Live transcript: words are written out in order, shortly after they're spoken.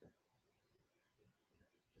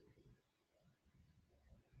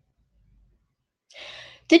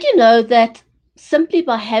Did you know that simply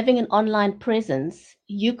by having an online presence,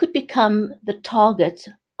 you could become the target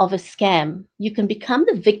of a scam? You can become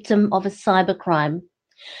the victim of a cybercrime.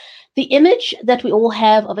 The image that we all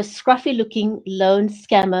have of a scruffy looking lone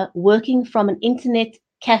scammer working from an internet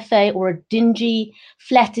cafe or a dingy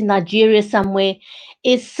flat in Nigeria somewhere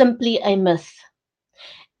is simply a myth.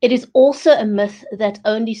 It is also a myth that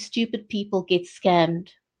only stupid people get scammed.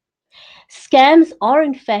 Scams are,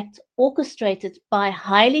 in fact, orchestrated by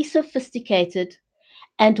highly sophisticated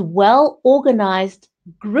and well organized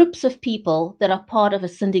groups of people that are part of a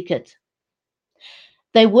syndicate.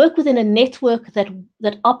 They work within a network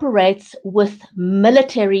that operates with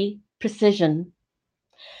military precision.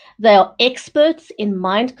 They are experts in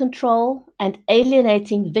mind control and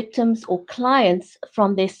alienating victims or clients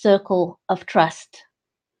from their circle of trust.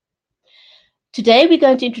 Today, we're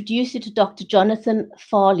going to introduce you to Dr. Jonathan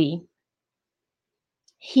Farley.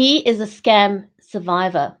 He is a scam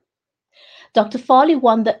survivor. Dr. Farley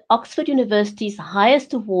won the Oxford University's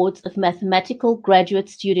highest awards of mathematical graduate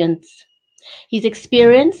students. His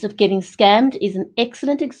experience of getting scammed is an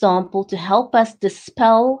excellent example to help us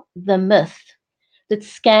dispel the myth that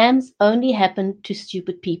scams only happen to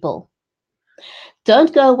stupid people.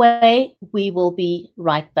 Don't go away. We will be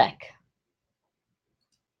right back.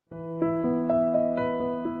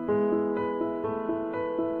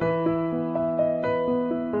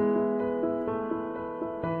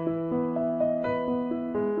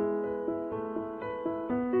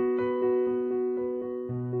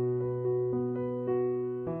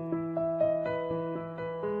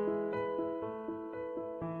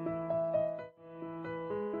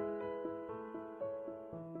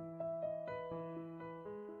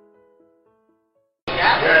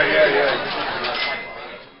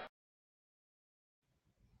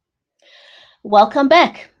 Welcome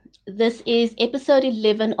back. This is episode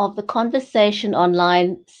 11 of the Conversation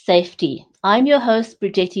Online Safety. I'm your host,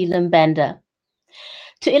 Brigetti Limbanda.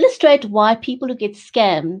 To illustrate why people who get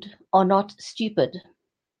scammed are not stupid.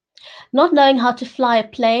 Not knowing how to fly a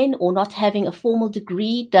plane or not having a formal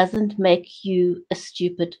degree doesn't make you a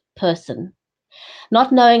stupid person.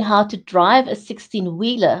 Not knowing how to drive a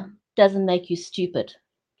 16-wheeler doesn't make you stupid.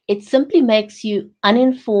 It simply makes you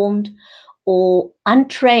uninformed or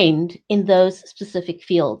untrained in those specific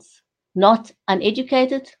fields, not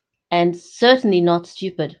uneducated and certainly not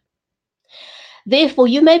stupid. Therefore,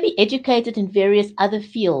 you may be educated in various other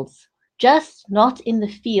fields, just not in the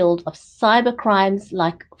field of cyber crimes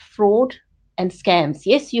like fraud and scams.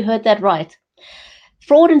 Yes, you heard that right.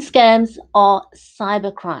 Fraud and scams are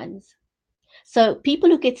cyber crimes. So people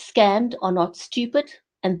who get scammed are not stupid,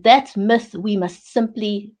 and that myth we must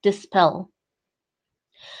simply dispel.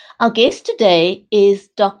 Our guest today is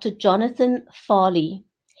Dr. Jonathan Farley.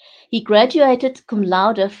 He graduated cum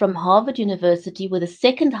laude from Harvard University with the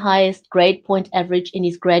second highest grade point average in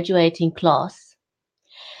his graduating class.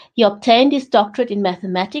 He obtained his doctorate in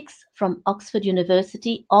mathematics from Oxford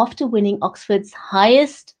University after winning Oxford's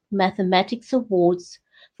highest mathematics awards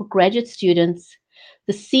for graduate students,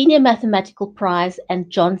 the Senior Mathematical Prize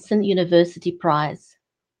and Johnson University Prize.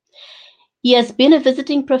 He has been a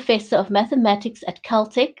visiting professor of mathematics at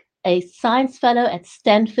Caltech, a science fellow at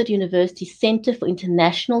Stanford University Center for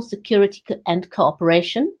International Security and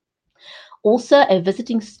Cooperation, also a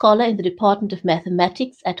visiting scholar in the Department of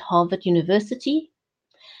Mathematics at Harvard University,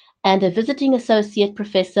 and a visiting associate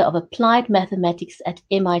professor of applied mathematics at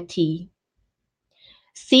MIT.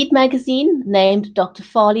 Seed magazine named Dr.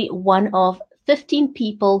 Farley one of 15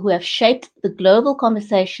 people who have shaped the global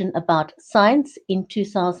conversation about science in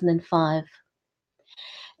 2005.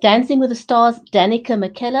 Dancing with the Stars' Danica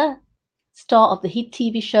McKellar, star of the hit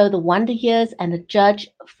TV show The Wonder Years and a judge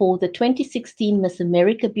for the 2016 Miss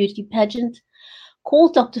America beauty pageant,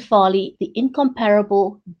 called Dr. Farley the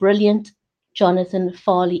incomparable, brilliant Jonathan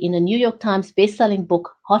Farley in a New York Times bestselling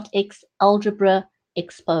book, Hot X Algebra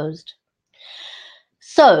Exposed.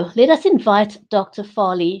 So let us invite Dr.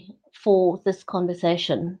 Farley for this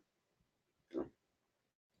conversation.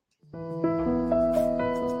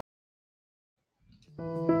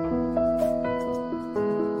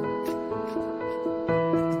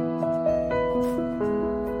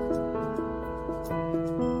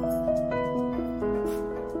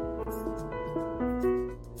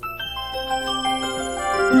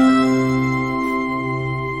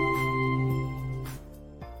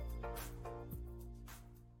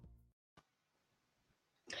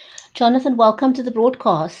 Jonathan, welcome to the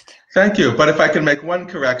broadcast. Thank you. But if I can make one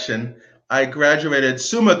correction, I graduated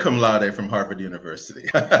summa cum laude from Harvard University.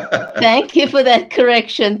 Thank you for that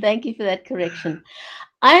correction. Thank you for that correction.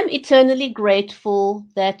 I am eternally grateful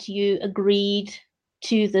that you agreed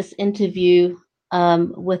to this interview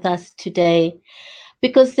with us today,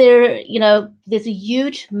 because there's a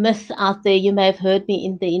huge myth out there. You may have heard me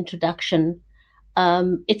in the introduction.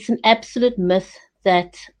 It's an absolute myth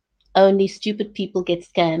that only stupid people get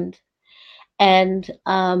scammed. And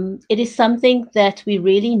it is something that we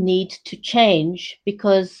really need to change,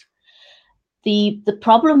 because the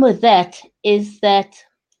problem with that is that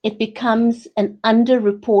it becomes an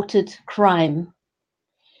underreported crime.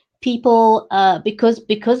 People,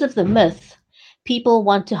 because of the myth, people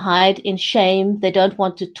want to hide in shame. They don't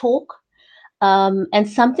want to talk. And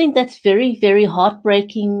something that's very, very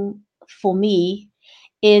heartbreaking for me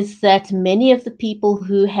is that many of the people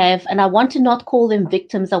who have, and I want to not call them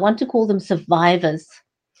victims, I want to call them survivors.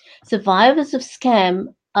 Survivors of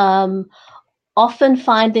scam often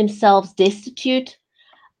find themselves destitute.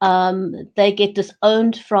 They get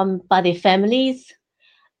disowned by their families.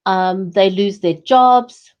 They lose their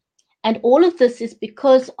jobs. And all of this is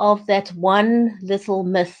because of that one little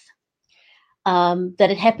myth, that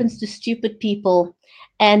it happens to stupid people.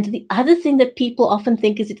 And the other thing that people often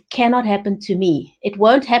think is, it cannot happen to me. It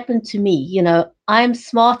won't happen to me. I'm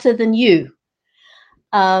smarter than you.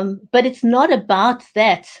 But it's not about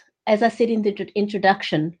that. As I said in the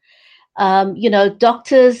introduction,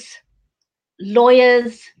 doctors,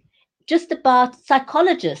 lawyers, just about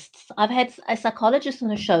psychologists. I've had a psychologist on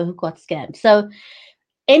the show who got scammed. So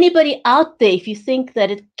anybody out there, if you think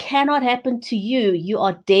that it cannot happen to you, you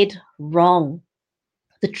are dead wrong.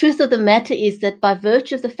 The truth of the matter is that by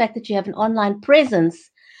virtue of the fact that you have an online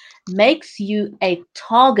presence, makes you a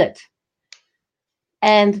target.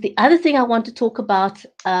 And the other thing I want to talk about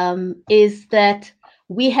is that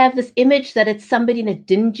we have this image that it's somebody in a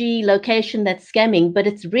dingy location that's scamming, but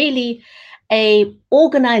it's really a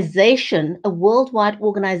organization, a worldwide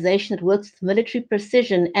organization that works with military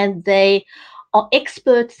precision, and they are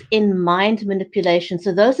experts in mind manipulation.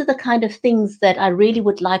 So those are the kind of things that I really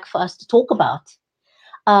would like for us to talk about.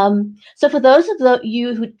 So for those of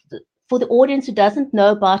for the audience who doesn't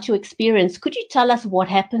know about your experience, could you tell us what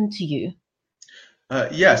happened to you?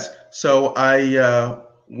 Yes. So I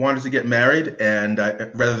wanted to get married, and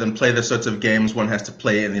rather than play the sorts of games one has to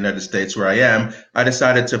play in the United States where I am, I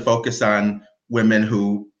decided to focus on women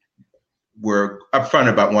who were upfront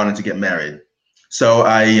about wanting to get married. So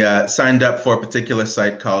I signed up for a particular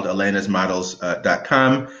site called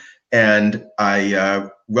elenasmodels.com, and I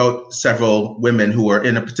wrote several women who were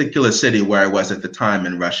in a particular city where I was at the time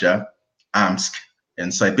in Russia, Omsk in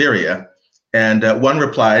Siberia, and one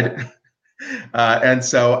replied. And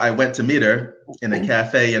so I went to meet her in a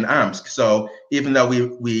cafe in Omsk. So even though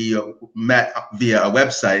we met via a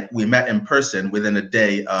website, we met in person within a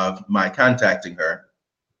day of my contacting her.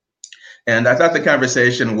 And I thought the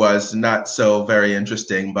conversation was not so very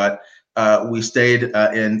interesting, but we stayed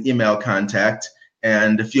in email contact.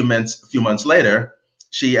 And a few months later,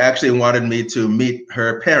 she actually wanted me to meet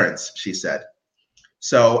her parents, she said.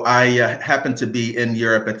 So I happened to be in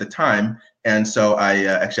Europe at the time. And so I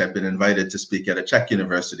actually had been invited to speak at a Czech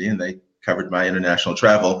university, and they covered my international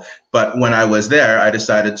travel. But when I was there, I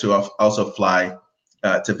decided to also fly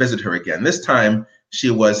to visit her again. This time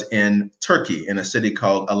she was in Turkey, in a city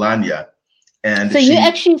called Alanya. And So you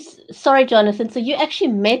actually, sorry, Jonathan, so you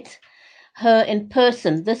actually met her in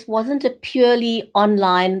person. This wasn't a purely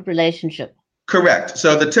online relationship. Correct.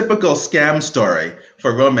 So the typical scam story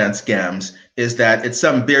for romance scams is that it's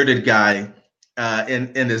some bearded guy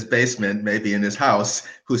in his basement, maybe in his house,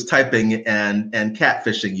 who's typing and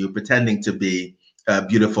catfishing you, pretending to be a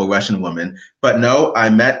beautiful Russian woman. But no, I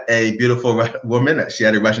met a beautiful woman. She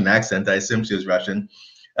had a Russian accent. I assume she was Russian.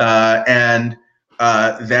 And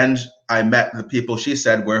then I met the people she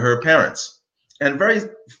said were her parents. And very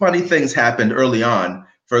funny things happened early on.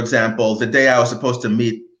 For example, the day I was supposed to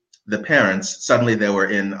meet the parents, suddenly they were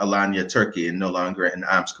in Alanya, Turkey, and no longer in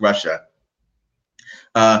Omsk, Russia.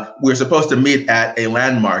 We were supposed to meet at a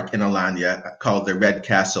landmark in Alanya called the Red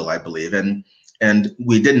Castle, I believe, and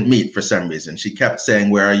we didn't meet for some reason. She kept saying,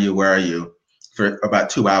 "Where are you? Where are you?" for about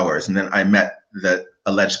 2 hours, and then I met the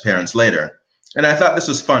alleged parents later. And I thought this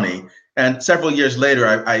was funny. And several years later,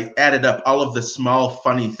 I added up all of the small,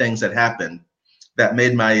 funny things that happened that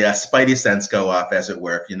made my spidey sense go off, as it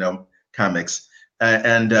were, if you know comics.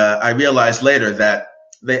 And I realized later that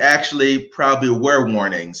they actually probably were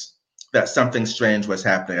warnings that something strange was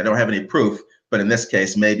happening. I don't have any proof, but in this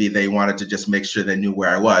case, maybe they wanted to just make sure they knew where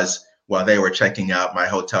I was while they were checking out my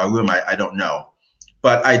hotel room. I don't know.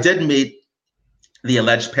 But I did meet the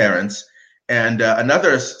alleged parents. And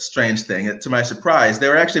another strange thing, to my surprise, they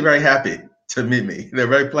were actually very happy to meet me. They're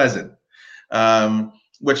very pleasant,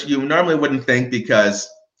 which you normally wouldn't think, because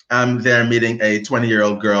I'm there meeting a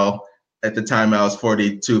 20-year-old girl. At the time I was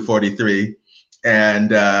 42, 43.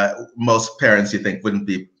 And most parents, you think, wouldn't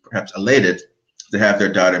be perhaps elated to have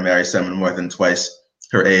their daughter marry someone more than twice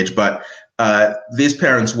her age. But these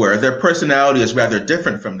parents were. Their personality is rather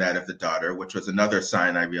different from that of the daughter, which was another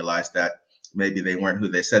sign I realized that maybe they weren't who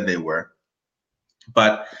they said they were.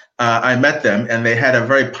 But I met them, and they had a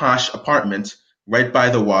very posh apartment right by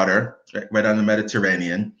the water, right on the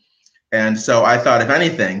Mediterranean. And so I thought, if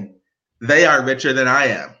anything, they are richer than I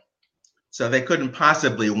am. So they couldn't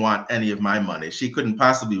possibly want any of my money. She couldn't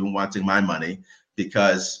possibly be wanting my money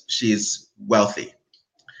because she's wealthy.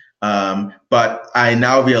 But I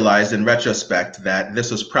now realize in retrospect that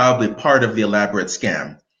this was probably part of the elaborate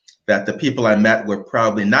scam, that the people I met were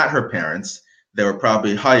probably not her parents. They were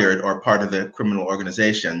probably hired or part of the criminal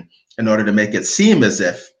organization in order to make it seem as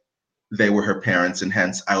if they were her parents, and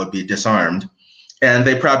hence I would be disarmed. And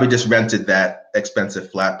they probably just rented that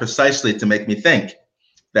expensive flat precisely to make me think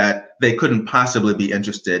that they couldn't possibly be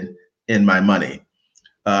interested in my money.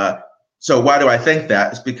 So why do I think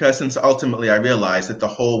that? It's because since ultimately I realized that the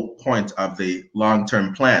whole point of the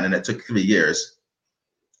long-term plan, and it took 3 years,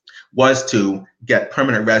 was to get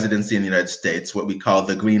permanent residency in the United States, what we call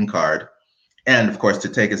the green card, and of course to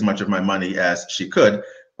take as much of my money as she could,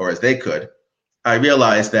 or as they could. I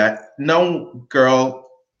realized that no girl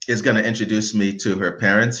is going to introduce me to her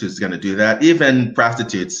parents. Who's going to do that? Even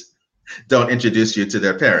prostitutes don't introduce you to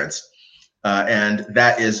their parents. And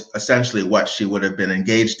that is essentially what she would have been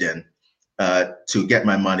engaged in to get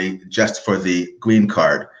my money just for the green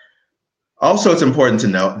card. Also, it's important to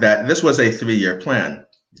note that this was a 3-year plan.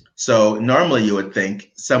 So normally you would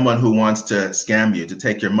think someone who wants to scam you, to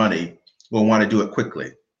take your money, will want to do it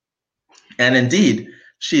quickly. And indeed,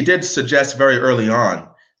 she did suggest very early on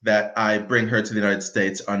that I bring her to the United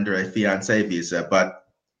States under a fiancé visa, but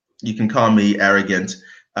you can call me arrogant.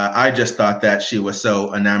 I just thought that she was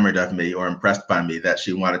so enamored of me or impressed by me that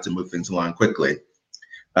she wanted to move things along quickly.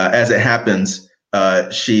 As it happens,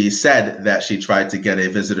 she said that she tried to get a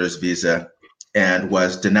visitor's visa and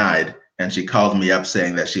was denied, and she called me up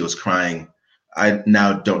saying that she was crying. I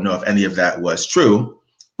now don't know if any of that was true,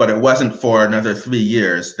 but it wasn't for another 3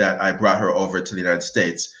 years that I brought her over to the United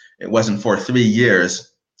States. It wasn't for 3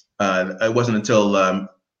 years. It wasn't until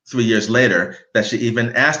 3 years later that she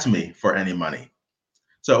even asked me for any money.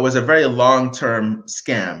 So it was a very long-term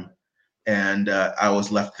scam, and I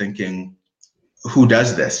was left thinking, who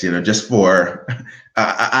does this? Just for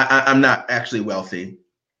I'm not actually wealthy.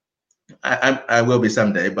 I will be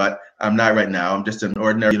someday, but I'm not right now. I'm just an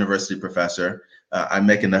ordinary university professor. I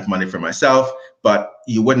make enough money for myself, but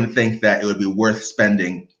you wouldn't think that it would be worth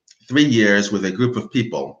spending 3 years with a group of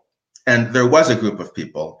people. And there was a group of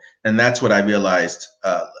people, and that's what I realized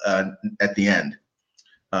at the end.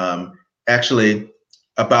 Actually,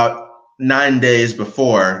 about 9 days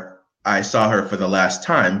before I saw her for the last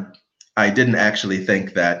time, I didn't actually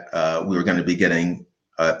think that we were going to be getting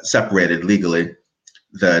separated legally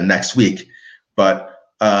the next week. But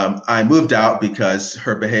I moved out because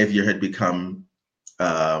her behavior had become,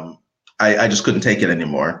 I just couldn't take it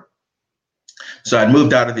anymore. So I'd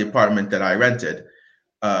moved out of the apartment that I rented.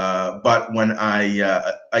 But when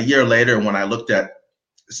a year later, when I looked at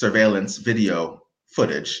surveillance video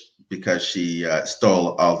footage, because she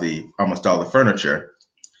stole almost all the furniture,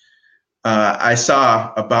 I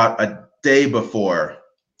saw about a day before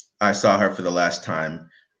I saw her for the last time,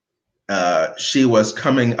 she was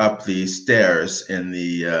coming up the stairs in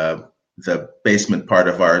the basement part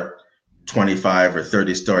of our 25 or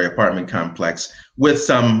 30-story apartment complex with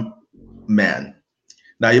some man.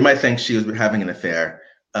 Now, you might think she was having an affair.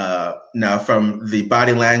 Now, from the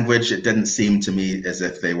body language, it didn't seem to me as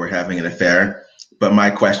if they were having an affair. But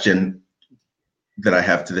my question that I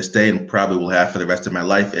have to this day, and probably will have for the rest of my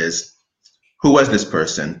life, is who was this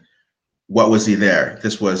person? What was he there?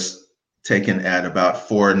 This was taken at about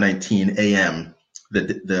 4:19 a.m.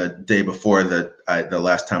 the day before the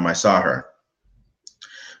last time I saw her.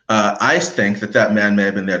 I think that man may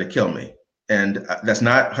have been there to kill me, and that's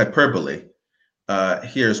not hyperbole.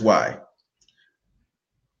 Here's why.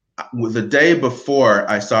 The day before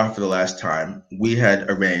I saw her for the last time, we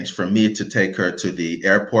had arranged for me to take her to the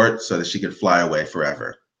airport so that she could fly away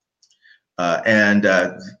forever. And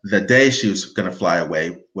the day she was going to fly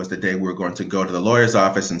away was the day we were going to go to the lawyer's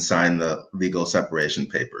office and sign the legal separation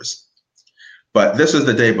papers. But this was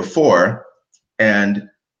the day before, and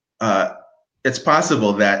it's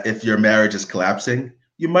possible that if your marriage is collapsing,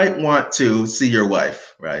 you might want to see your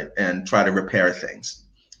wife, right, and try to repair things.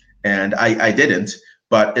 And I didn't,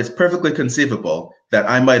 but it's perfectly conceivable that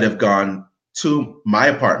I might have gone to my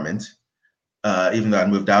apartment, even though I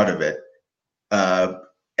moved out of it,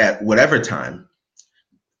 at whatever time,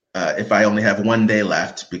 if I only have one day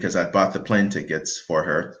left because I bought the plane tickets for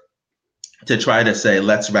her, to try to say,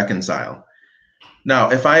 let's reconcile. Now,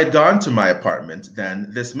 if I had gone to my apartment,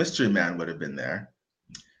 then this mystery man would have been there.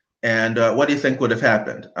 And what do you think would have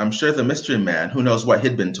happened? I'm sure the mystery man, who knows what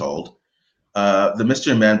he'd been told, the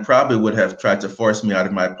mystery man probably would have tried to force me out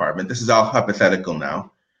of my apartment. This is all hypothetical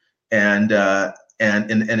now. And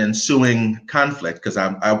in an ensuing conflict, because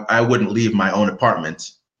I wouldn't leave my own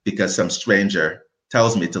apartment because some stranger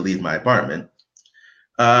tells me to leave my apartment.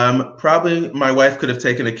 Probably my wife could have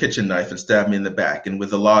taken a kitchen knife and stabbed me in the back. And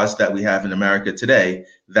with the laws that we have in America today,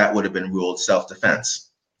 that would have been ruled self-defense.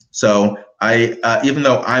 So even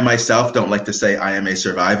though I myself don't like to say I am a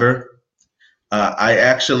survivor, I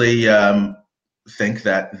actually think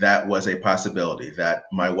that that was a possibility, that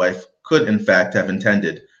my wife could in fact have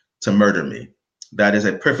intended to murder me. That is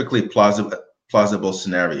a perfectly plausible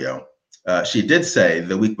scenario. She did say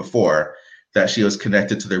the week before that she was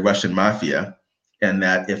connected to the Russian mafia, and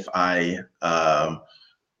that if I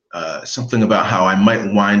something about how I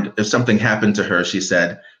might if something happened to her, she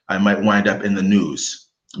said I might wind up in the news,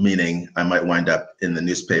 meaning I might wind up in the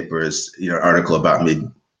newspapers, article about me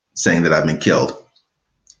saying that I've been killed.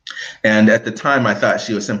 And at the time, I thought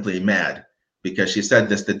she was simply mad because she said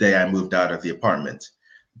this the day I moved out of the apartment.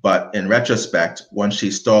 But in retrospect, once she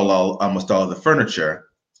stole almost all of the furniture,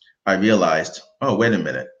 I realized, oh, wait a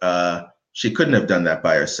minute, she couldn't have done that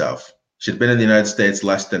by herself. She'd been in the United States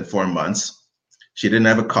less than 4 months. She didn't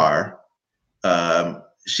have a car.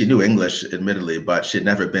 She knew English, admittedly, but she'd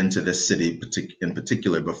never been to this city in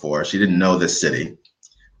particular before. She didn't know this city.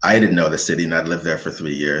 I didn't know the city, and I'd lived there for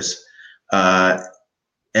 3 years.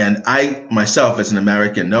 And I myself, as an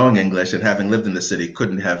American, knowing English and having lived in the city,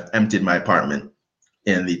 couldn't have emptied my apartment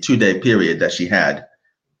in the 2-day period that she had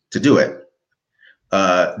to do it.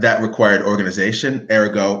 That required organization,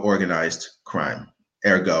 ergo organized crime,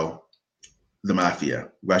 ergo the mafia,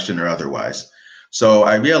 Russian or otherwise. So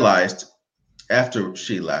I realized after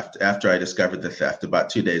she left, after I discovered the theft, about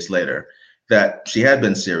 2 days later, that she had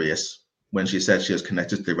been serious when she said she was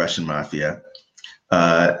connected to the Russian mafia,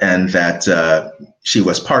 and that she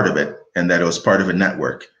was part of it, and that it was part of a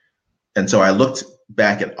network. And so I looked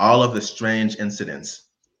back at all of the strange incidents,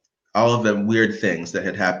 all of the weird things that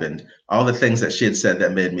had happened, all the things that she had said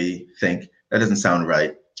that made me think, that doesn't sound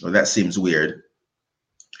right, or that seems weird.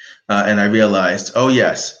 And I realized, oh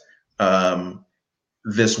yes,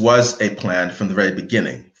 this was a plan from the very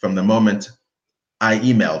beginning. From the moment I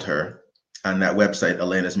emailed her on that website,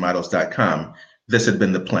 elenasmodels.com, this had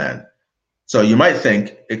been the plan. So you might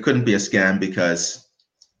think it couldn't be a scam because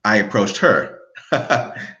I approached her.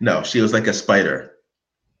 No, she was like a spider,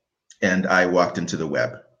 and I walked into the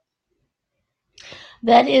web.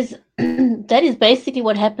 That is that is basically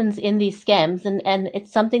what happens in these scams, and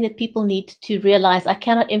it's something that people need to realize. I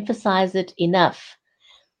cannot emphasize it enough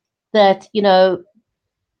that,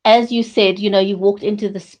 as you said, you walked into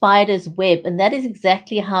the spider's web, and that is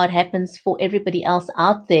exactly how it happens for everybody else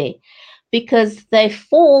out there, because they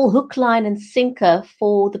fall hook, line, and sinker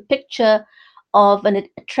for the picture of an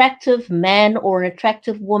attractive man or an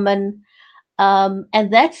attractive woman,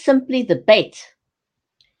 and that's simply the bait.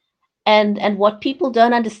 And what people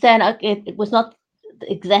don't understand, it was not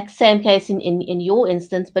the exact same case in your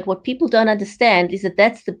instance, but what people don't understand is that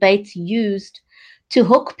that's the bait used to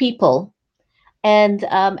hook people, and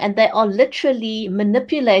they are literally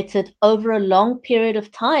manipulated over a long period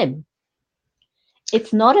of time.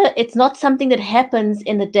 It's not something that happens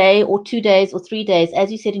in a day or 2 days or 3 days.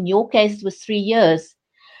 As you said, in your case, it was 3 years.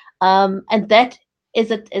 And that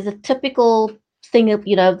is a typical thing,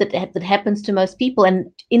 that happens to most people.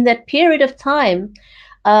 And in that period of time,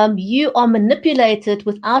 you are manipulated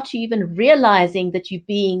without you even realizing that you're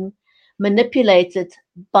being manipulated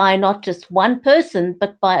by not just one person,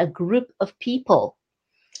 but by a group of people.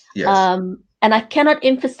 Yes. And I cannot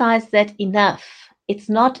emphasize that enough. It's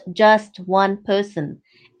not just one person.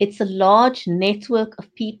 It's a large network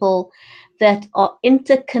of people that are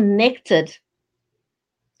interconnected.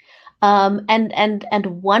 And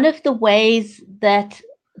one of the ways that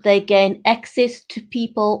they gain access to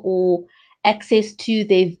people, or access to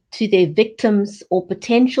their victims or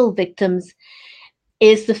potential victims,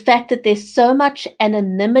 is the fact that there's so much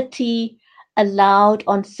anonymity allowed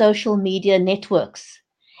on social media networks.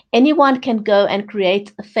 Anyone can go and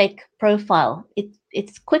create a fake profile.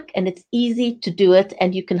 It's quick and it's easy to do it,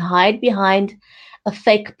 and you can hide behind a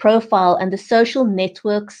fake profile, and the social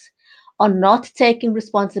networks are not taking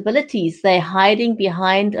responsibilities. They're hiding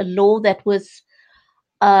behind a law that was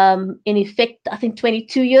in effect, I think,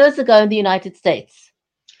 22 years ago in the United States.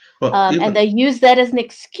 Well, And they use that as an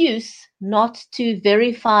excuse not to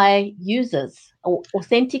verify users or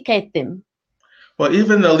authenticate them? Well,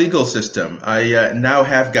 even the legal system, I now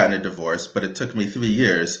have gotten a divorce, but it took me 3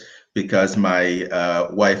 years because my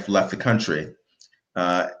wife left the country,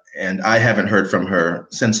 uh, and I haven't heard from her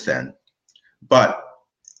since then. But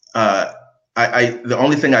uh, the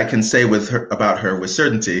only thing I can say with her about her with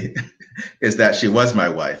certainty is that she was my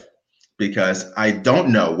wife, because I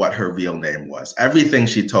don't know what her real name was. Everything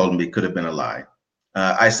she told me could have been a lie.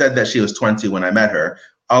 I said that she was 20 when I met her.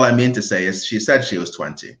 All I mean to say is she said she was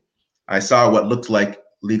 20. I saw what looked like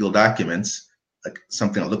legal documents, like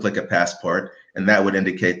something that looked like a passport, and that would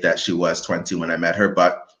indicate that she was 20 when I met her.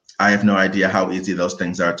 But I have no idea how easy those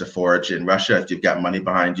things are to forge in Russia if you've got money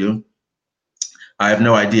behind you. I have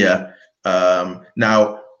no idea.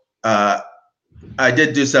 Now, I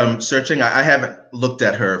did do some searching. I haven't looked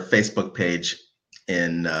at her Facebook page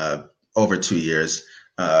in over 2 years.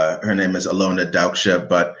 Her name is Alona Dauksha,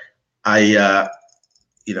 but I,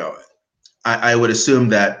 you know, I would assume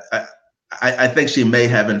that I think she may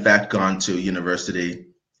have in fact gone to university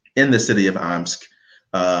in the city of Omsk.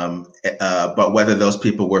 But whether those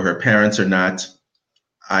people were her parents or not,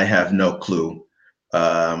 I have no clue.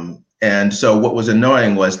 And so what was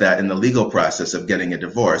annoying was that in the legal process of getting a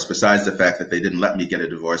divorce, besides the fact that they didn't let me get a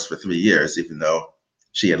divorce for 3 years, even though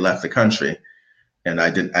she had left the country, and I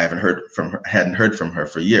hadn't heard from her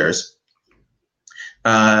for years.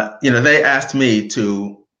 They asked me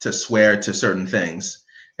to swear to certain things,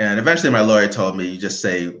 and eventually my lawyer told me, you just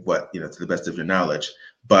say what, to the best of your knowledge.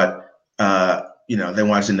 But they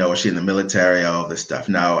wanted to know, was she in the military, all this stuff.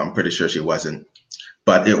 Now I'm pretty sure she wasn't.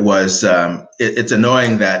 But it was it's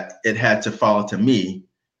annoying that it had to fall to me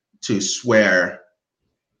to swear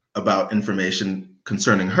about information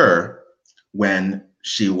concerning her when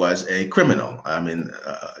she was a criminal. I mean,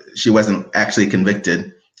 she wasn't actually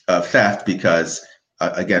convicted of theft because,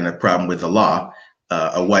 again, a problem with the law.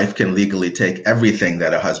 A wife can legally take everything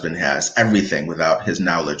that a husband has, everything, without his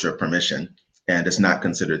knowledge or permission, and it's not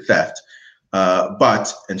considered theft.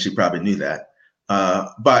 And she probably knew that.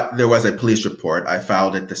 But there was a police report. I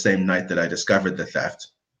filed it the same night that I discovered the theft,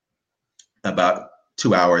 about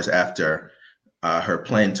 2 hours after her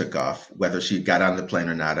plane took off. Whether she got on the plane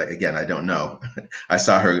or not, again, I don't know. I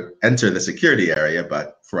saw her enter the security area,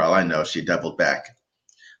 but for all I know, she doubled back.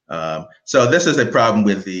 So this is a problem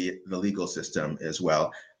with the legal system as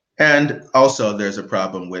well. And also there's a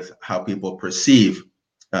problem with how people perceive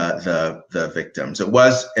the victims. It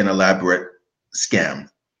was an elaborate scam.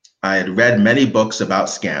 I had read many books about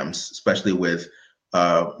scams, especially with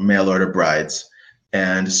mail order brides.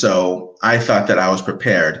 And so I thought that I was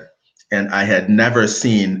prepared. And I had never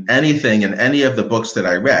seen anything in any of the books that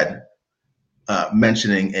I read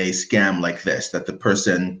mentioning a scam like this, that the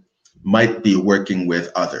person might be working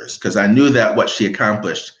with others. Because I knew that what she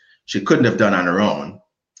accomplished, she couldn't have done on her own.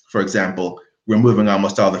 For example, removing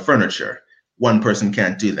almost all the furniture. One person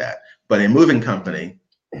can't do that. But a moving company,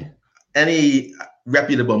 any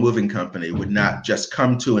reputable moving company would not just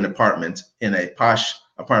come to an apartment in a posh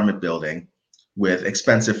apartment building with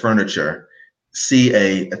expensive furniture,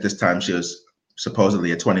 at this time she was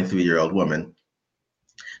supposedly a 23-year-old woman,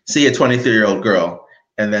 see a 23-year-old girl,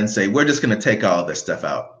 and then say, we're just going to take all this stuff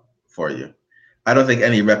out for you. I don't think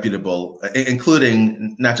any reputable,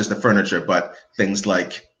 including not just the furniture, but things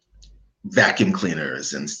like vacuum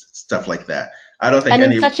cleaners and stuff like that. I don't think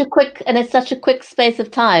it's such a quick space of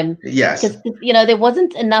time. Yes. Because there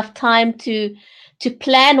wasn't enough time to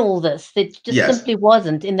plan all this. It just simply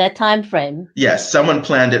wasn't in that time frame. Yes, someone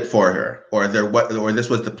planned it for her, or this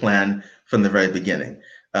was the plan from the very beginning.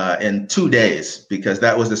 In 2 days, because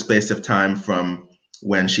that was the space of time from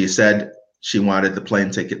when she said she wanted the plane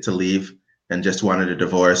ticket to leave and just wanted a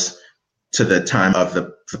divorce to the time of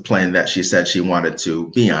the plane that she said she wanted to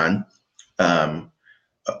be on.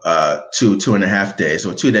 2.5 days,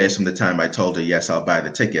 or 2 days from the time I told her, yes, I'll buy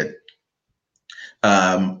the ticket.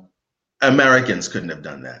 Americans couldn't have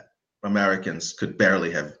done that. Americans could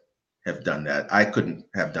barely have done that. I couldn't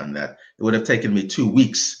have done that. It would have taken me 2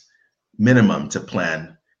 weeks minimum to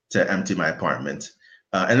plan to empty my apartment.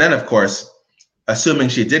 And then, of course, assuming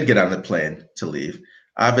she did get on the plane to leave,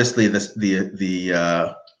 obviously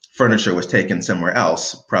the furniture was taken somewhere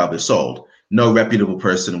else, probably sold. No reputable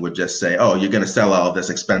person would just say, oh, you're going to sell all this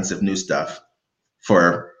expensive new stuff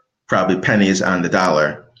for probably pennies on the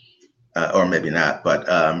dollar, or maybe not. But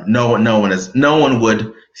no one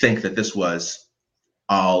would think that this was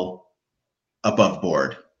all above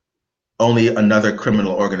board. Only another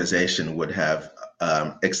criminal organization would have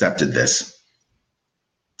accepted this.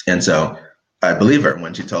 And so I believe her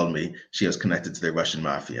when she told me she was connected to the Russian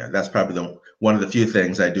mafia. That's probably one of the few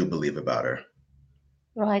things I do believe about her.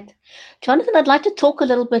 Right. Jonathan, I'd like to talk a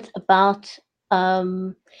little bit about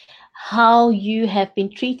um, how you have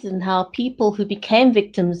been treated and how people who became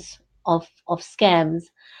victims of scams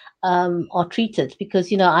are treated.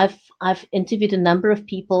 Because I've interviewed a number of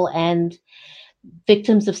people, and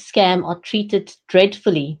victims of scam are treated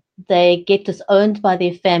dreadfully. They get disowned by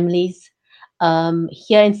their families.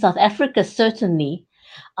 Here in South Africa, certainly,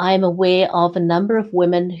 I'm aware of a number of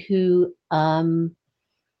women who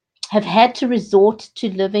have had to resort to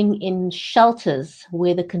living in shelters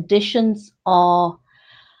where the conditions are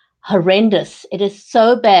horrendous. It is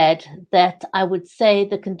so bad that I would say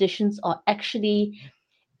the conditions are actually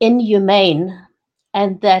inhumane,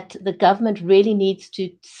 and that the government really needs to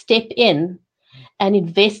step in and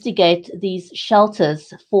investigate these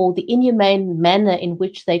shelters for the inhumane manner in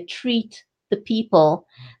which they treat the people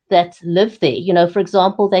that live there. For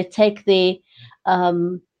example, they take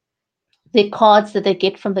um, their cards that they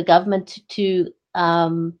get from the government to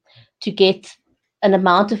get an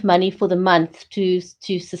amount of money for the month to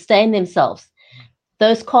sustain themselves.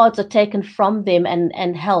 Those cards are taken from them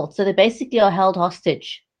and held. So they basically are held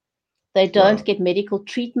hostage. They don't Wow. get medical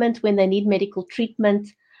treatment when they need medical treatment.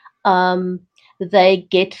 Um, they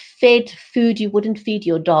get fed food you wouldn't feed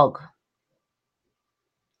your dog.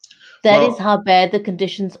 That is Well, how bad the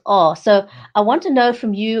conditions are. So I want to know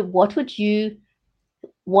from you, what would you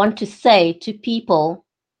want to say to people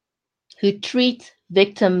who treat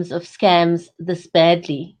victims of scams this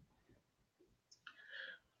badly?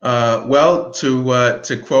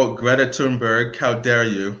 to quote Greta Thunberg, "How dare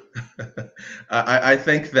you?" I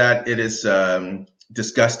think that it is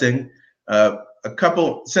disgusting.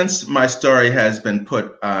 Since my story has been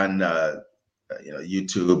put on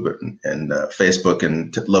YouTube and Facebook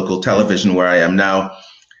and local television where I am now,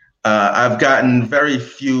 I've gotten very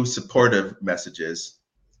few supportive messages.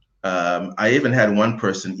 I even had one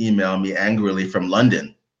person email me angrily from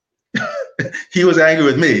London. He was angry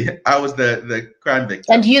with me. I was the crime And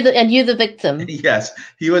victim. you the victim. Yes,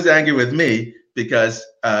 he was angry with me because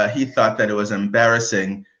he thought that it was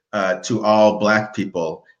embarrassing to all Black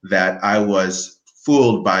people that I was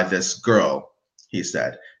fooled by this girl, he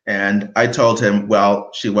said. And I told him, well,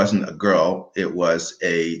 she wasn't a girl. It was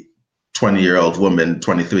a 20-year-old woman,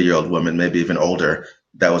 23-year-old woman, maybe even older.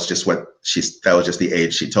 That was just the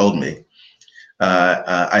age she told me.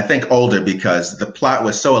 I think older because the plot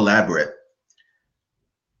was so elaborate.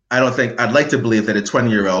 I'd like to believe that a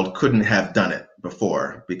 20-year-old couldn't have done it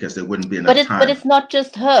before because there wouldn't be But enough it's time. not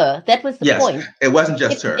just her. That was the Yes, point. it wasn't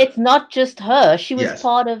just her. It's not just her. She was Yes,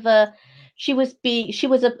 part of a. She was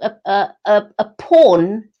a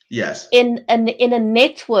pawn yes, in a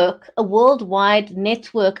network, a worldwide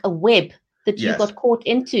network, a web that you yes, got caught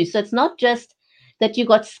into. So it's not just that you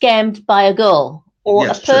got scammed by a girl or a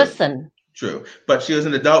yes, true, person. true. But she was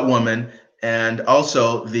an adult woman, and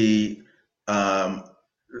also um,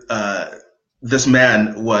 uh, this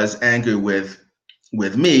man was angry with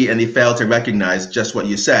me, and he failed to recognize just what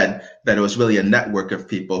you said, that it was really a network of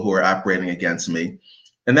people who were operating against me.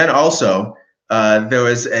 And then also, there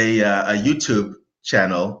was a YouTube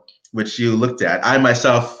channel which you looked at. I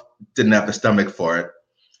myself didn't have the stomach for it,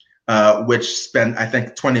 which spent, I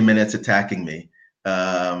think, 20 minutes attacking me.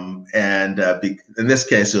 In this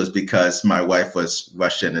case, it was because my wife was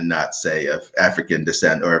Russian and not, say, of African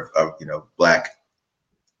descent or of Black.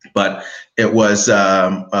 But it was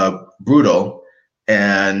brutal.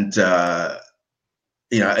 And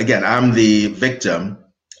again, I'm the victim.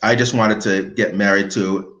 I just wanted to get married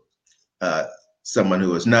to uh, someone who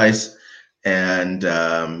was nice, and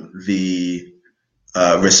the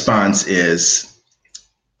response is,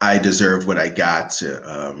 I deserve what I got.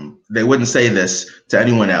 They wouldn't say this to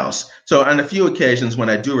anyone else. So on a few occasions when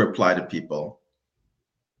I do reply to people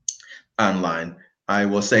online, I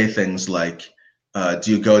will say things like,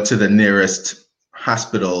 do you go to the nearest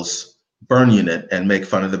hospital's burn unit and make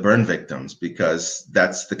fun of the burn victims? Because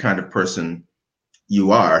that's the kind of person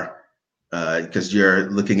you are, because you're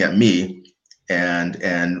looking at me and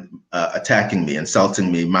attacking me,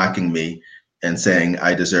 insulting me, mocking me, and saying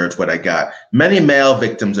I deserved what I got. Many male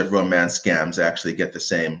victims of romance scams actually get the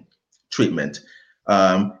same treatment,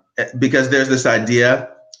 because there's this idea,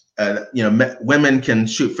 women can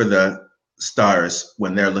shoot for the stars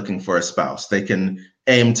when they're looking for a spouse. They can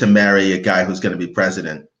aim to marry a guy who's going to be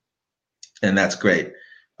president, and that's great.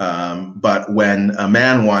 But when a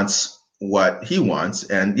man wants what he wants,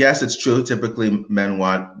 and yes, it's true, typically men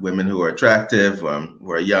want women who are attractive,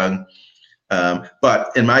 who are young.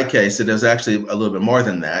 But in my case, it was actually a little bit more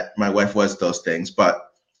than that. My wife was those things, but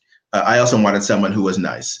I also wanted someone who was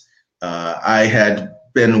nice. I had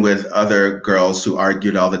been with other girls who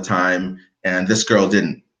argued all the time, and this girl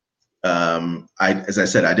didn't. As I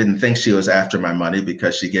said, I didn't think she was after my money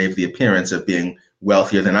because she gave the appearance of being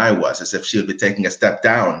wealthier than I was, as if she would be taking a step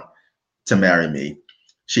down to marry me.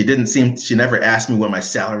 She never asked me what my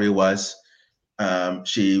salary was.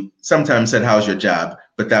 She sometimes said, "How's your job?"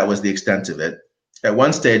 But that was the extent of it. At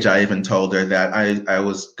one stage, I even told her that I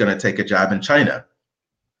was going to take a job in China.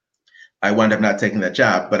 I wound up not taking that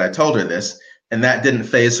job, but I told her this, and that didn't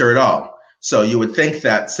faze her at all. So you would think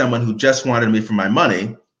that someone who just wanted me for my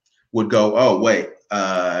money would go, "Oh, wait,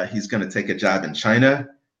 he's going to take a job in China,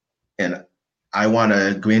 and I want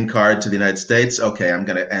a green card to the United States. Okay, I'm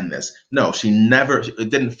going to end this." No, it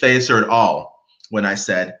didn't faze her at all when I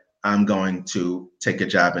said, "I'm going to take a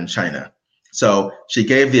job in China." So she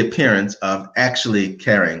gave the appearance of actually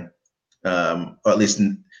caring, or at least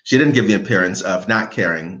she didn't give the appearance of not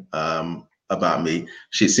caring about me.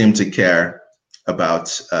 She seemed to care about,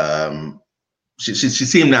 she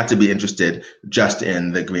seemed not to be interested just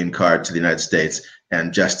in the green card to the United States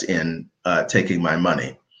and just in taking my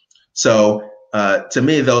money. So to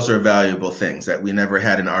me, those are valuable things, that we never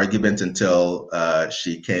had an argument until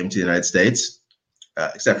she came to the United States,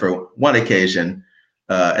 except for one occasion.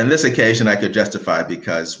 And this occasion I could justify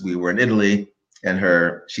because we were in Italy and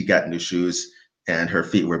she got new shoes and her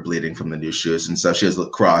feet were bleeding from the new shoes. And so she was a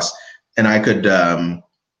little cross, and I could,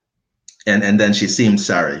 and then she seemed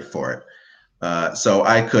sorry for it. So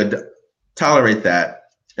I could tolerate that.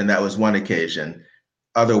 And that was one occasion.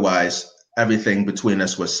 Otherwise, everything between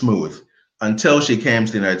us was smooth until she came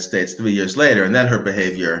to the United States 3 years later. And then her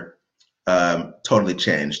behavior totally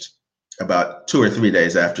changed about 2 or 3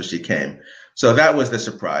 days after she came. So that was the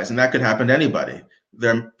surprise. And that could happen to anybody.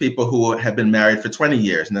 There are people who have been married for 20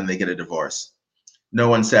 years and then they get a divorce. No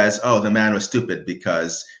one says, "Oh, the man was stupid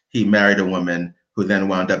because he married a woman who then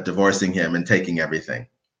wound up divorcing him and taking everything."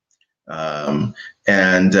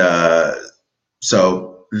 And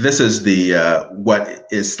so this is what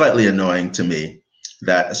is slightly annoying to me,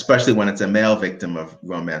 that especially when it's a male victim of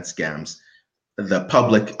romance scams, the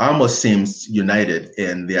public almost seems united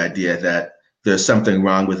in the idea that there's something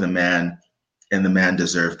wrong with the man and the man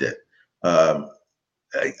deserved it.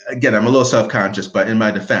 Again, I'm a little self-conscious, but in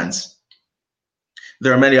my defense,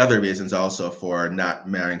 there are many other reasons also for not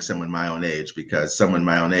marrying someone my own age, because someone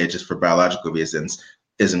my own age, just for biological reasons,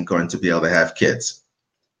 isn't going to be able to have kids.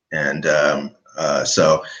 And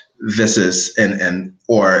so this is,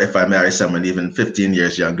 or if I marry someone even 15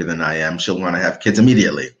 years younger than I am, she'll want to have kids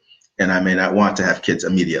immediately. And I may not want to have kids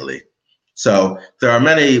immediately. So there are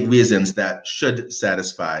many reasons that should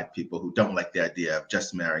satisfy people who don't like the idea of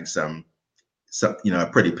just marrying some a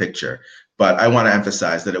pretty picture. But I want to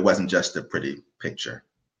emphasize that it wasn't just a pretty picture.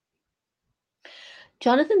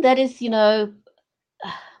 Jonathan, that is,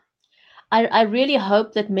 I really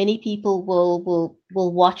hope that many people will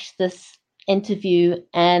watch this interview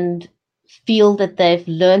and feel that they've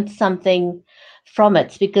learned something from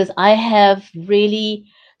it, because I have really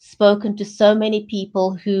spoken to so many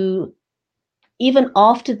people who, even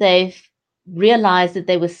after they've realized that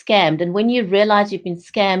they were scammed, and when you realize you've been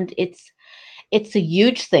scammed, it's a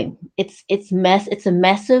huge thing. It's a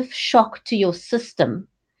massive shock to your system.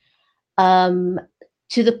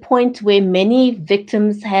 To the point where many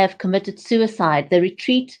victims have committed suicide. They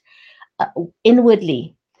retreat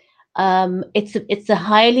inwardly. It's a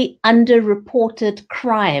highly underreported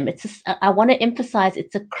crime. I want to emphasize,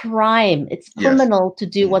 it's a crime. It's criminal to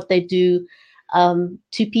do what they do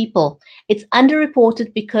to people. It's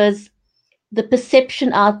underreported because the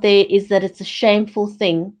perception out there is that it's a shameful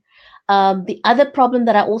thing. The other problem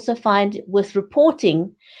that I also find with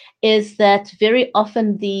reporting is that very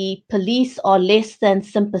often the police are less than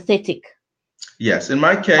sympathetic. Yes, in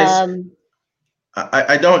my case,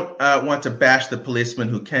 I don't want to bash the policeman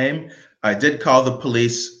who came. I did call the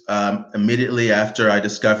police immediately after I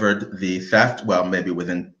discovered the theft. Well, maybe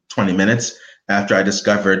within 20 minutes after I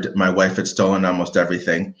discovered my wife had stolen almost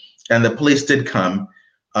everything. And the police did come,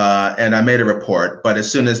 and I made a report. But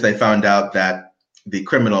as soon as they found out that the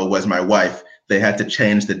criminal was my wife, they had to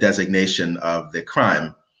change the designation of the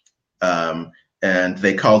crime. And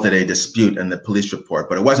they called it a dispute in the police report,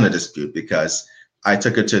 but it wasn't a dispute because I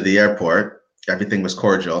took her to the airport. Everything was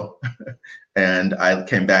cordial. And I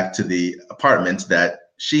came back to the apartment that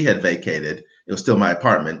she had vacated. It was still my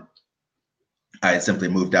apartment. I had simply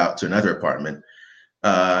moved out to another apartment.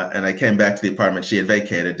 And I came back to the apartment she had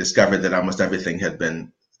vacated, discovered that almost everything had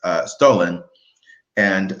been stolen,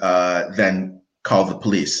 and then called the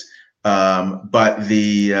police. So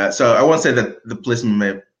I won't say that the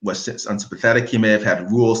policeman was unsympathetic. He may have had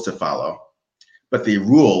rules to follow, but the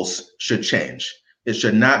rules should change. It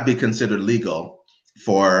should not be considered legal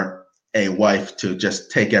for a wife to just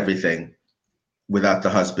take everything without the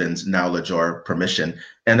husband's knowledge or permission.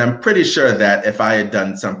 And I'm pretty sure that if I had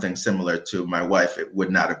done something similar to my wife, it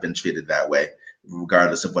would not have been treated that way,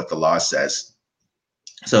 regardless of what the law says.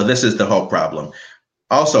 So this is the whole problem.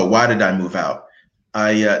 Also, why did I move out?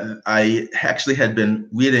 I actually had been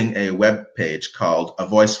reading a web page called A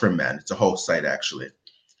Voice for Men. It's a whole site, actually.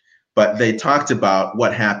 But they talked about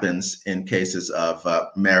what happens in cases of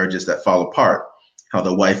marriages that fall apart, how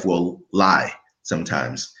the wife will lie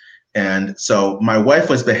sometimes. And so my wife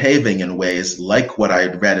was behaving in ways like what I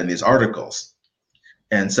had read in these articles.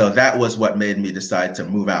 And so that was what made me decide to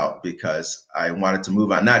move out, because I wanted to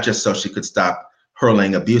move out, not just so she could stop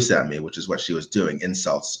hurling abuse at me, which is what she was doing,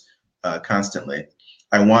 insults constantly.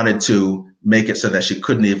 I wanted to make it so that she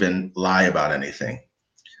couldn't even lie about anything.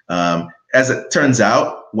 As it turns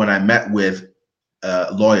out, when I met with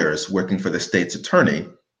lawyers working for the state's attorney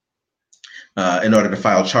in order to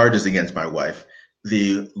file charges against my wife,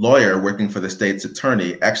 the lawyer working for the state's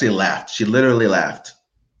attorney actually laughed. She literally laughed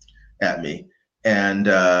at me. And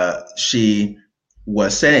she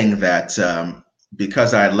was saying that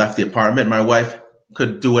because I had left the apartment, my wife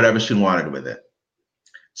could do whatever she wanted with it.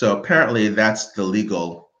 So apparently that's the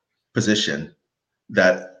legal position,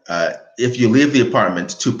 that if you leave the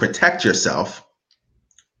apartment to protect yourself,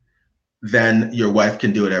 then your wife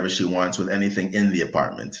can do whatever she wants with anything in the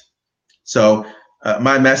apartment. So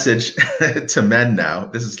my message to men now,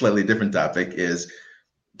 this is a slightly different topic, is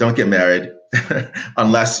don't get married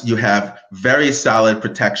unless you have very solid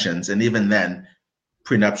protections. And even then,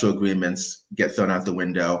 prenuptial agreements get thrown out the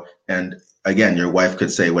window. And again, your wife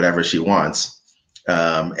could say whatever she wants,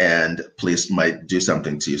 and police might do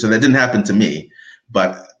something to you. So that didn't happen to me,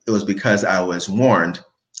 but it was because I was warned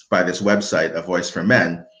by this website, A Voice for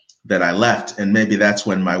Men, that I left. And maybe that's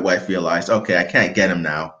when my wife realized, okay, I can't get him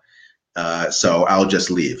now. So I'll just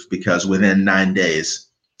leave, because within 9 days,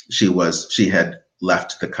 she had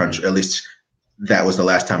left the country. At least that was the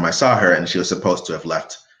last time I saw her, and she was supposed to have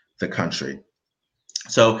left the country.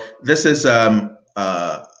 So this is,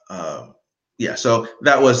 yeah, so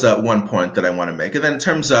that was one point that I want to make. And then in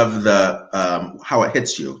terms of the how it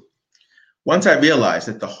hits you, once I realized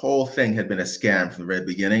that the whole thing had been a scam from the very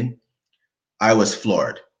beginning, I was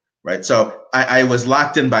floored, right? So I was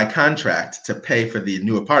locked in by contract to pay for the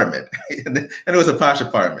new apartment, and it was a posh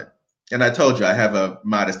apartment. And I told you I have a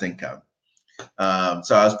modest income.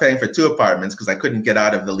 So I was paying for 2 apartments because I couldn't get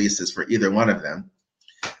out of the leases for either one of them.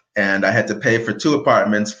 And I had to pay for 2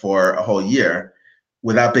 apartments for a whole year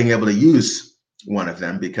without being able to use one of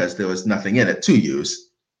them because there was nothing in it to use.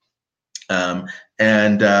 Then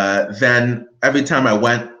every time I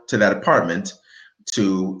went to that apartment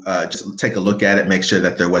to just take a look at it, make sure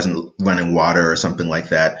that there wasn't running water or something like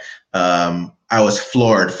that, I was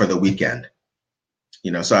floored for the weekend.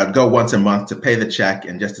 So I'd go once a month to pay the check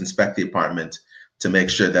and just inspect the apartment to make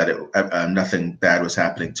sure that nothing bad was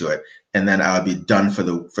happening to it, and then I would be done for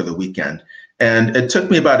the weekend. And it took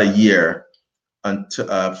me about a year.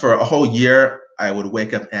 For a whole year, I would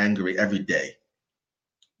wake up angry every day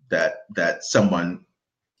that someone,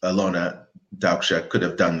 Alona Dauksha, could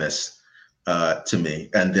have done this to me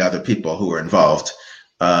and the other people who were involved.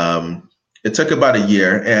 It took about a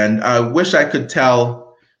year, and I wish I could tell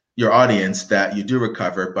your audience that you do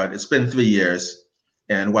recover, but it's been 3 years.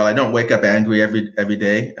 And while I don't wake up angry every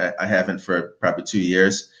day, I haven't for probably 2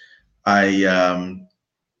 years, I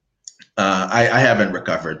haven't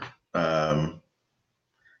recovered.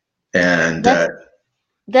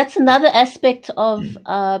 That's another aspect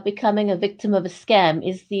of becoming a victim of a scam,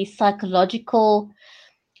 is the psychological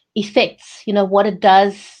effects, what it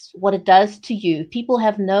does to you. People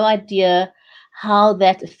have no idea how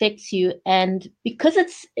that affects you. And because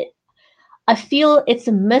I feel it's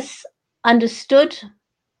misunderstood,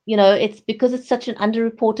 it's because it's such an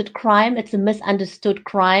underreported crime, it's a misunderstood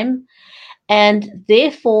crime. And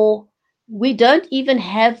therefore, we don't even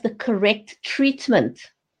have the correct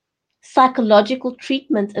psychological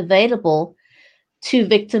treatment available to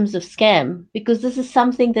victims of scam, because this is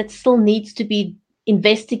something that still needs to be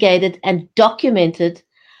investigated and documented.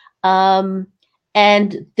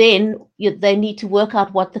 And then they need to work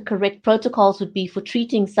out what the correct protocols would be for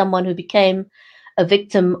treating someone who became a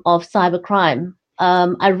victim of cybercrime.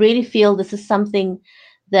 I really feel this is something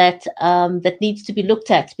that needs to be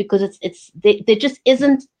looked at, because there just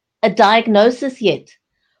isn't a diagnosis yet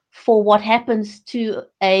for what happens to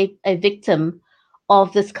a victim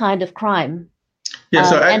of this kind of crime,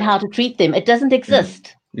 and how to treat them. It doesn't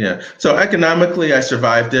exist. Yeah. So economically, I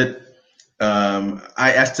survived it.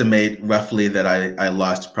 I estimate roughly that I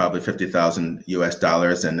lost probably $50,000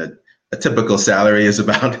 US, and a typical salary is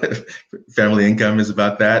about family income is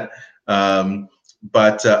about that.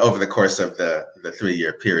 but over the course of the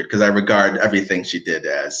 3-year period, because I regard everything she did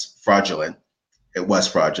as fraudulent. It was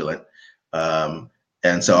fraudulent.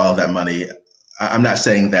 And so all that money, I'm not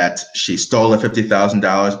saying that she stole the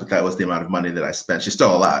 $50,000, but that was the amount of money that I spent. She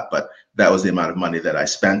stole a lot, but that was the amount of money that I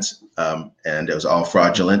spent, and it was all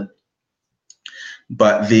fraudulent.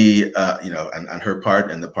 But the, on her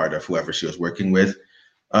part and the part of whoever she was working with.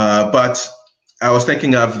 But I was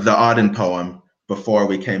thinking of the Auden poem before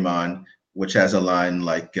we came on, which has a line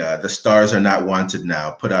like, the stars are not wanted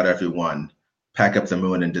now, put out every one, pack up the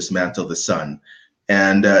moon and dismantle the sun.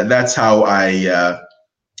 And that's how I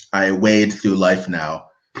wade through life now.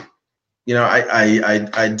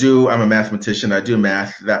 I'm a mathematician, I do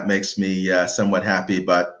math, that makes me somewhat happy,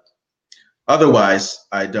 but otherwise,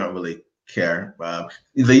 I don't really care.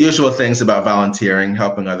 The usual things about volunteering,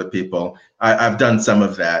 helping other people, I've done some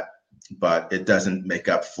of that, but it doesn't make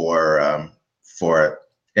up for it.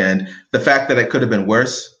 And the fact that it could have been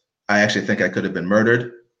worse, I actually think I could have been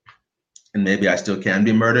murdered, and maybe I still can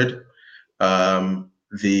be murdered.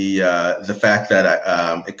 The fact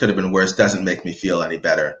that it could have been worse doesn't make me feel any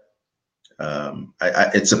better.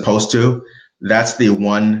 It's supposed to. That's the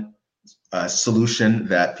one solution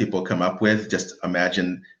that people come up with. Just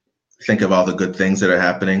imagine, think of all the good things that are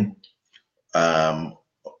happening,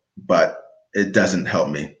 but it doesn't help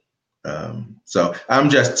me. So I'm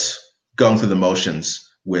just going through the motions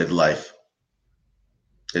with life.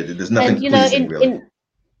 There's nothing pleasing, really.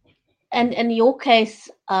 And in your case,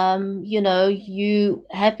 you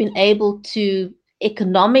have been able to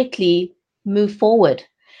economically move forward,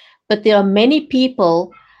 but there are many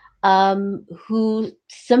people who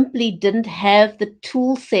simply didn't have the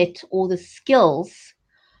tool set or the skills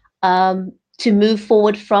to move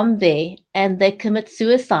forward from there, and they commit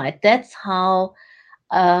suicide. That's how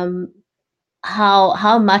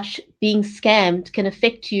much being scammed can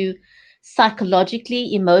affect you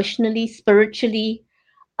psychologically, emotionally, spiritually.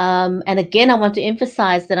 And again, I want to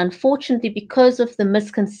emphasize that unfortunately, because of the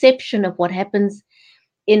misconception of what happens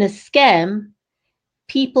in a scam,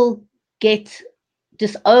 people get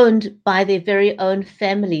disowned by their very own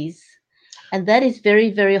families. And that is very,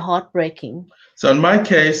 very heartbreaking. So in my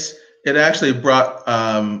case, it actually brought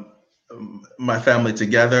my family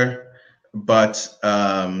together, but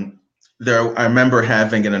I remember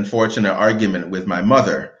having an unfortunate argument with my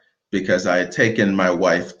mother because I had taken my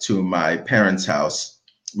wife to my parents' house.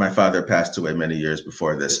 My father passed away many years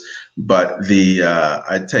before this, but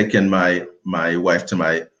I'd taken my wife to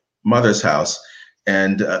my mother's house,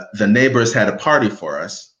 and the neighbors had a party for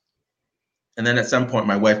us. And then at some point,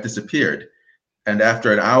 my wife disappeared. And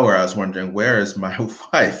after an hour, I was wondering, where is my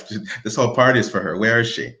wife? This whole party is for her. Where is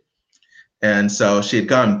she? And so she had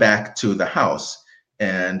gone back to the house.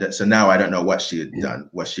 And so now I don't know what she had done.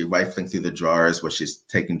 Was she rifling through the drawers? Was she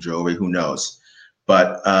taking jewelry? Who knows?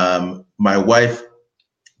 But my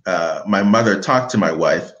mother talked to my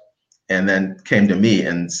wife and then came to me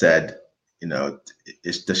and said,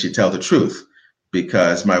 does she tell the truth?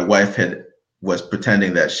 Because my wife was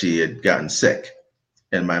pretending that she had gotten sick,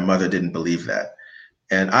 and my mother didn't believe that.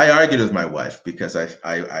 And I argued with my wife because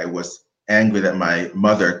I was angry that my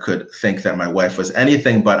mother could think that my wife was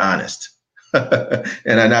anything but honest.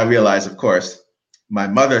 And I now realize, of course, my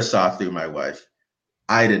mother saw through my wife.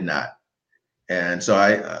 I did not. And so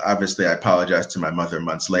I apologized to my mother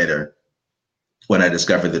months later when I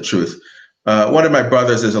discovered the truth. One of my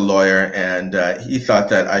brothers is a lawyer, and he thought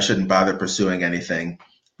that I shouldn't bother pursuing anything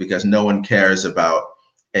because no one cares about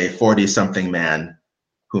a 40-something man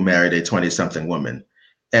who married a 20-something woman.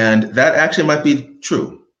 And that actually might be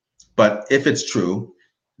true. But if it's true,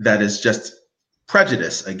 that is just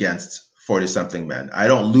prejudice against 40-something men. I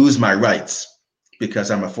don't lose my rights because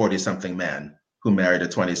I'm a 40-something man who married a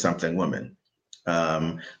 20-something woman.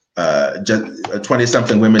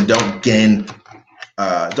 20-something women don't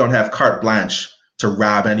have carte blanche to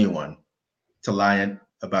rob anyone, to lie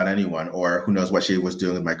about anyone, or who knows what she was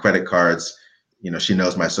doing with my credit cards. She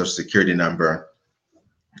knows my social security number.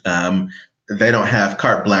 They don't have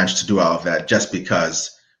carte blanche to do all of that just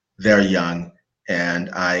because they're young and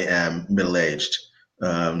I am middle-aged.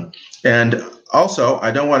 And also,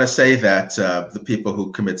 I don't want to say that the people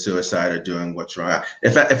who commit suicide are doing what's wrong.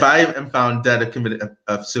 If I am found dead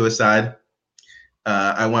of suicide,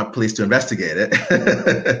 I want police to investigate it.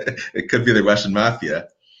 It could be the Russian mafia,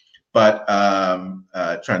 but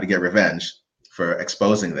trying to get revenge for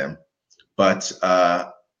exposing them. But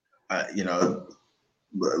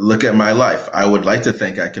look at my life. I would like to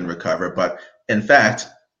think I can recover, but in fact,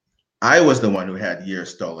 I was the one who had years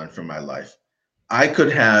stolen from my life. I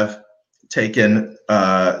could have taken,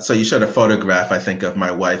 so you showed a photograph, I think, of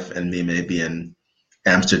my wife and me maybe in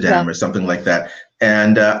Amsterdam or something like that.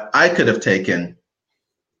 And I could have taken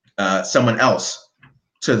someone else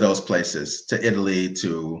to those places, to Italy,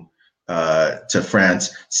 to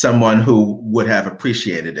France, someone who would have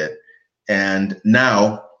appreciated it. And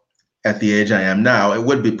now, at the age I am now, it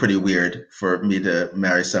would be pretty weird for me to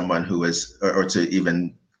marry someone who is, or to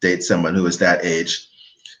even date someone who is that age.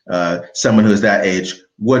 Someone who is that age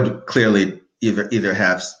would clearly either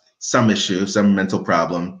have some issue, some mental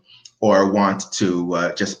problem, or want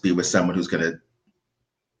to just be with someone who's going to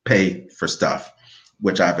pay for stuff,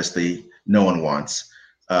 which obviously no one wants.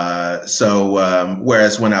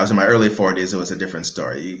 Whereas when I was in my early 40s, it was a different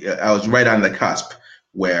story. I was right on the cusp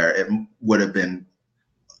where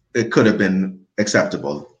it could have been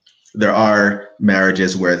acceptable. There are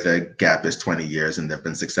marriages where the gap is 20 years, and there have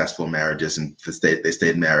been successful marriages, and they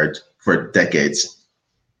stayed married for decades.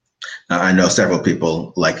 I know several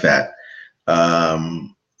people like that.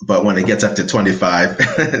 But when it gets up to 25,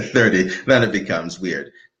 30, then it becomes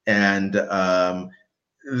weird. And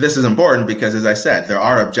this is important because, as I said, there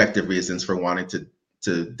are objective reasons for wanting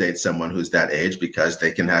to date someone who's that age, because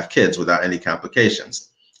they can have kids without any complications.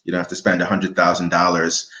 You don't have to spend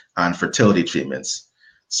 $100,000 on fertility treatments.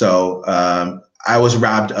 So I was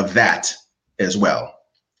robbed of that as well.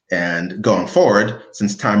 And going forward,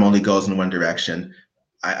 since time only goes in one direction,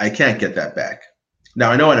 I can't get that back.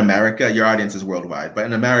 Now, I know in America, your audience is worldwide, but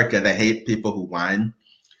in America, they hate people who whine.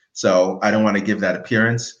 So I don't want to give that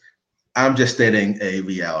appearance. I'm just stating a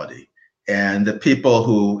reality. And the people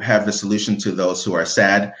who have the solution to those who are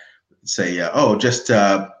sad say, just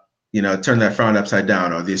turn that frown upside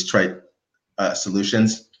down, or these trite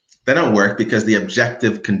solutions, they don't work because the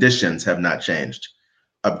objective conditions have not changed.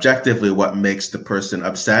 Objectively, what makes the person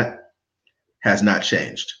upset has not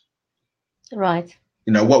changed. Right.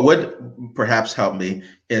 What would perhaps help me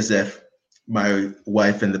is if my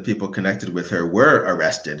wife and the people connected with her were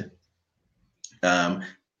arrested.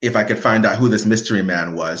 If I could find out who this mystery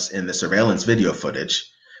man was in the surveillance video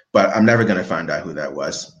footage, but I'm never going to find out who that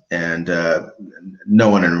was. And no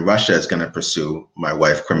one in Russia is going to pursue my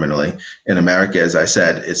wife criminally. In America, as I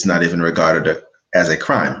said, it's not even regarded as a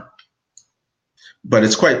crime. But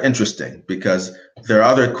it's quite interesting because there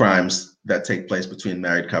are other crimes that take place between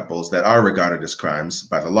married couples that are regarded as crimes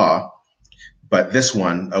by the law. But this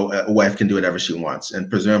one, a wife can do whatever she wants. And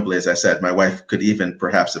presumably, as I said, my wife could even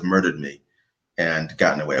perhaps have murdered me and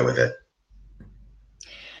gotten away with it.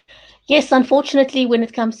 Yes, unfortunately, when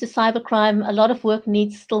it comes to cybercrime, a lot of work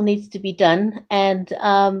still needs to be done. And,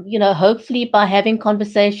 hopefully by having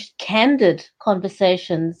candid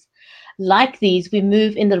conversations like these, we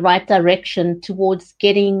move in the right direction towards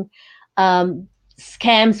getting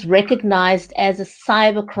scams recognized as a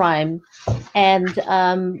cybercrime, and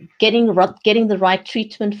getting the right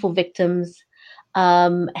treatment for victims,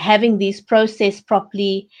 having these processed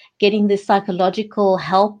properly, getting the psychological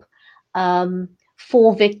help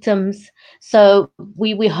for victims. So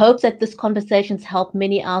we hope that this conversations help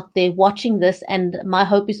many out there watching this. And my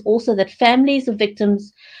hope is also that families of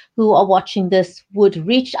victims who are watching this would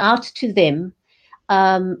reach out to them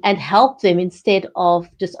and help them instead of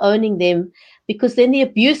disowning them, because then the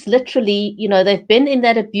abuse literally, they've been in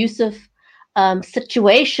that abusive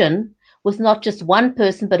situation with not just one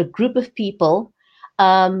person, but a group of people.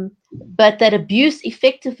 But that abuse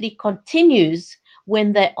effectively continues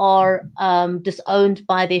when they are disowned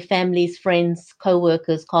by their families, friends,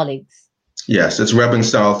 co-workers, colleagues. Yes, it's rubbing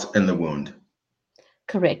salt in the wound.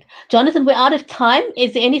 Correct. Jonathan, we're out of time.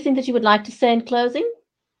 Is there anything that you would like to say in closing?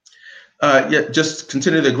 Just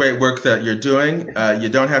continue the great work that you're doing. You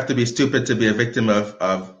don't have to be stupid to be a victim of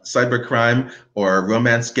cybercrime or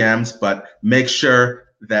romance scams, but make sure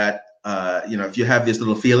that, if you have these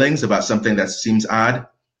little feelings about something that seems odd,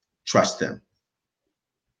 trust them.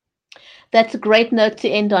 That's a great note to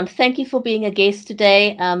end on. Thank you for being a guest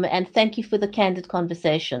today, and thank you for the candid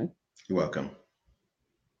conversation. You're welcome.